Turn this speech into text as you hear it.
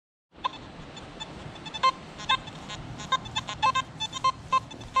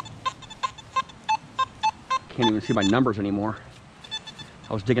Can't even see my numbers anymore.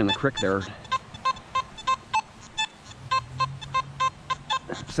 I was digging in the creek there.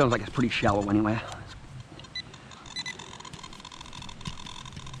 Sounds like it's pretty shallow anyway.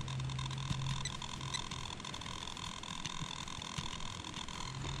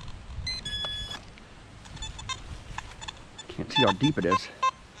 Can't see how deep it is.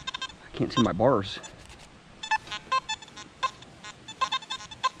 I can't see my bars.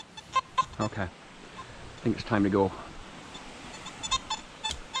 Okay. I think it's time to go.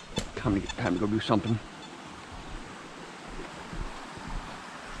 Time to go do something.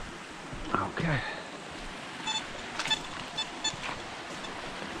 Okay.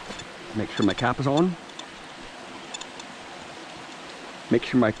 Make sure my cap is on. Make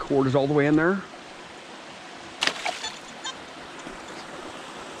sure my cord is all the way in there.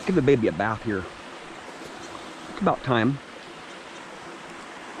 Give the baby a bath here. It's about time.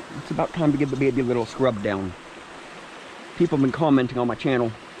 It's about time to give the baby a little scrub down. People have been commenting on my channel.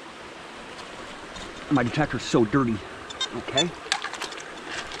 My detector's so dirty. Okay.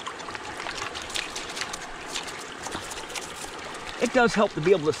 It does help to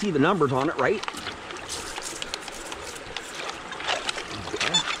be able to see the numbers on it, right?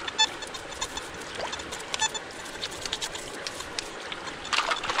 Okay.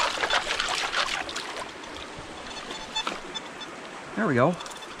 There we go.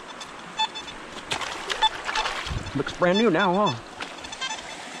 Looks brand new now, huh?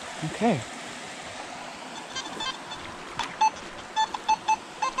 Okay.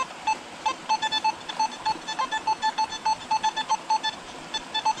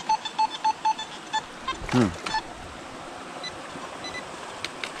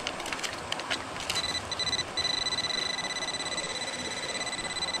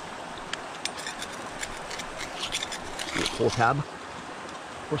 Pull tab.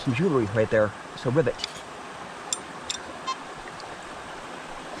 Or some jewelry right there. It's a rivet.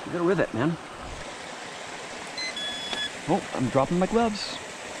 It's a good rivet, man. Oh, I'm dropping my gloves.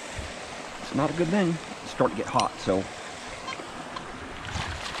 It's not a good thing. It's starting to get hot, so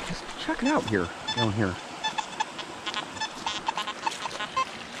just check it out here, down here.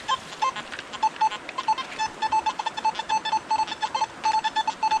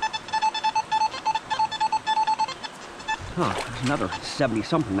 Huh, there's another 70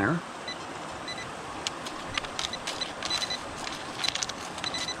 something there.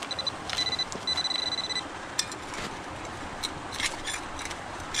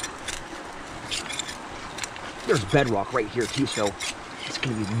 There's bedrock right here too, so it's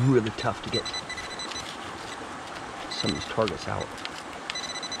gonna be really tough to get some of these targets out.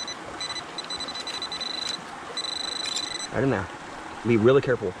 Right in there. Be really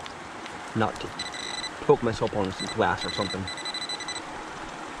careful not to poke myself on some glass or something.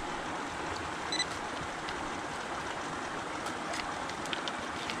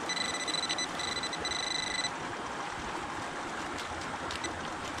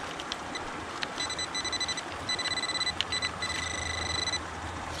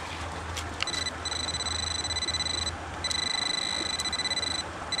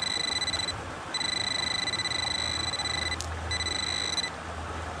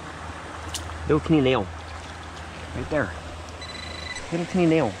 Little teeny nail. Right there. Little teeny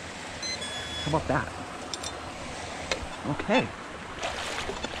nail. How about that? Okay.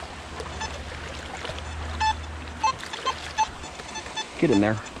 Get in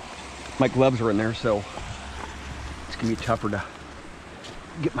there. My gloves are in there, so it's gonna be tougher to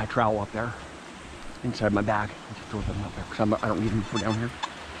get my trowel up there inside my bag. I just throw them up there because I don't need them for down here.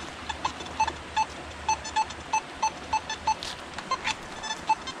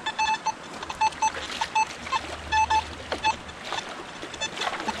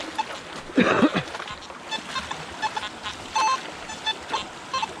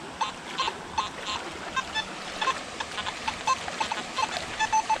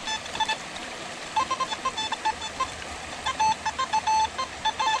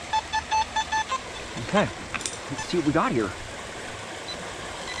 Okay, let's see what we got here. Look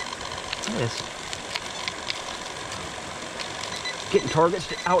at this. Getting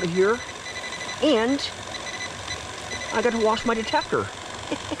targets out of here, and I got to wash my detector.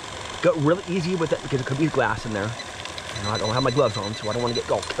 Got really easy with it because it could be glass in there. You know, I don't have my gloves on, so I don't want to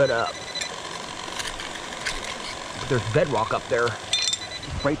get all cut up. But there's bedrock up there,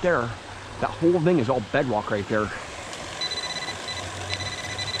 right there. That whole thing is all bedrock right there.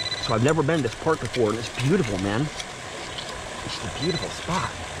 So I've never been to this park before, and it's beautiful, man. It's a beautiful spot.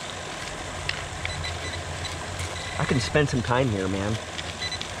 I can spend some time here, man.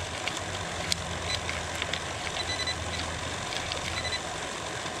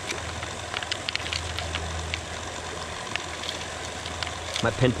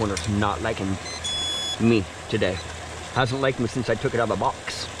 My pin pointer's not liking me today. Hasn't liked me since I took it out of the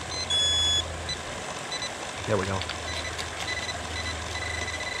box. There we go.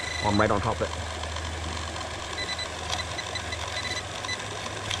 Oh, I'm right on top of it.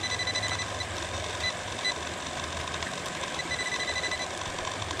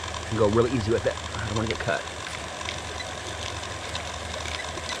 And go really easy with it. I don't want to get cut.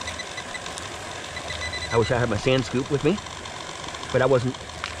 I wish I had my sand scoop with me, but I wasn't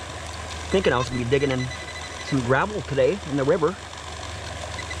thinking I was going to be digging in some gravel today in the river.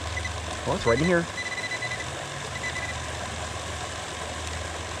 Well, it's right in here.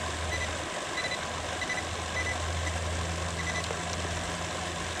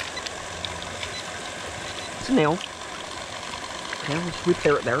 It's a nail. Okay, we'll just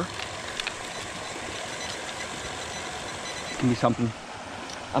repair it there. It's going to be something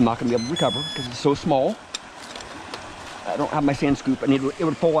I'm not going to be able to recover because it's so small. I don't have my sand scoop. It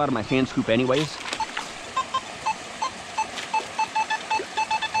would fall out of my sand scoop anyways.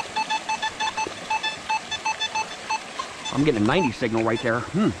 I'm getting a 90 signal right there.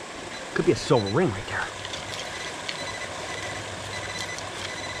 Could be a silver ring right there.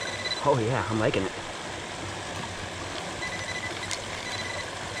 Oh yeah, I'm liking it.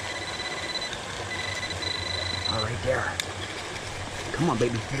 All right there. Come on,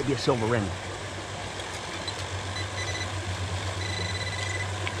 baby. Let it be a silver ring.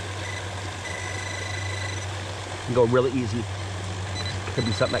 And go really easy. Could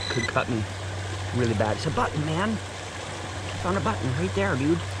be something that could cut me really bad. It's a button, man. Found a button right there,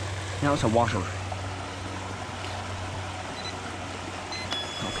 dude. Now it's a washer.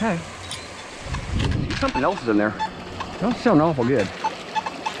 Okay. Something else is in there. Don't sound awful good.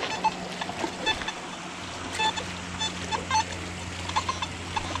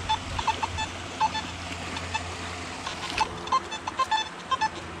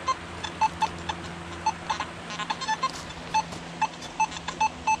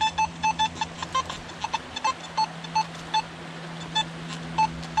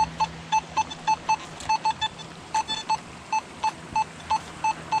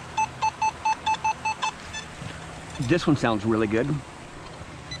 This one sounds really good. Could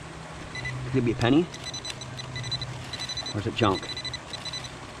it be a penny? Or is it junk?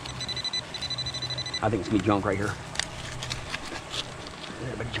 I think it's gonna be junk right here.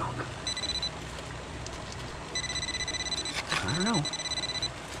 A bit of junk. I don't know.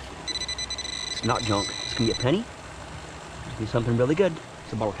 It's not junk. It's gonna be a penny. It's gonna be something really good.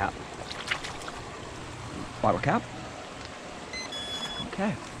 It's a bottle cap. Bottle cap.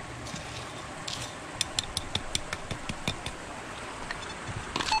 Okay.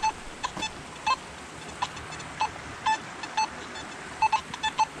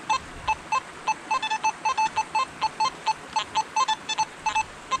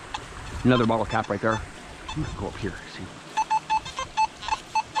 Another bottle cap right there. I'm gonna go up here, see.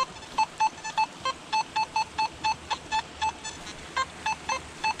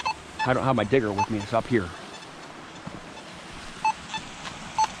 I don't have my digger with me, it's up here.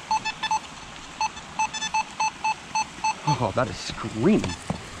 Oh, that is screaming.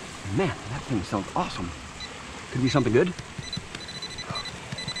 Man, that thing sounds awesome. Could be something good.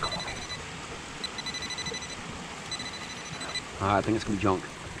 Come on, baby. I think it's gonna be junk.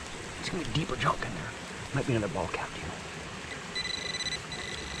 It's gonna be deeper junk in there. Might be another ball cap too.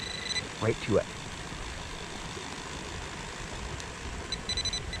 Right to it.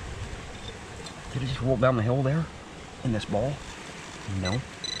 Did it just roll down the hill there? In this ball? No.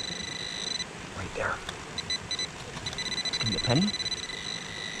 Right there. It's gonna be a penny.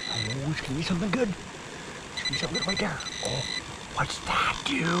 Oh, it's gonna be something good. It's gonna be something good right there. Oh, what's that,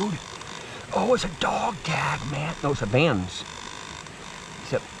 dude? Oh, it's a dog tag, man. No, it's a Vans.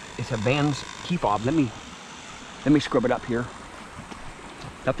 It's a Vans key fob. Let me scrub it up here.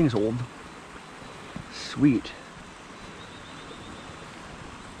 That thing's old. Sweet.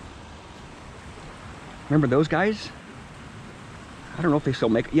 Remember those guys? I don't know if they still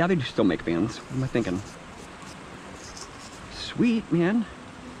make. Yeah, they do still make Vans. What am I thinking? Sweet, man.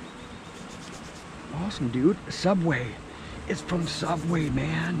 Awesome, dude. Subway. It's from Subway,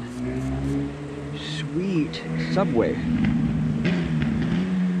 man. Sweet. Subway.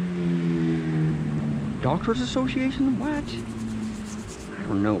 Doctors Association? What? I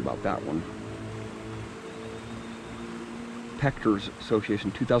don't know about that one. Pectors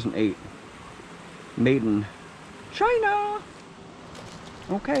Association, 2008. Made in China.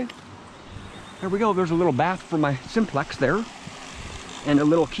 Okay. There we go. There's a little bath for my Simplex there. And a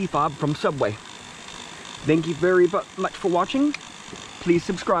little key fob from Subway. Thank you very much for watching. Please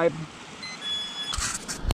subscribe.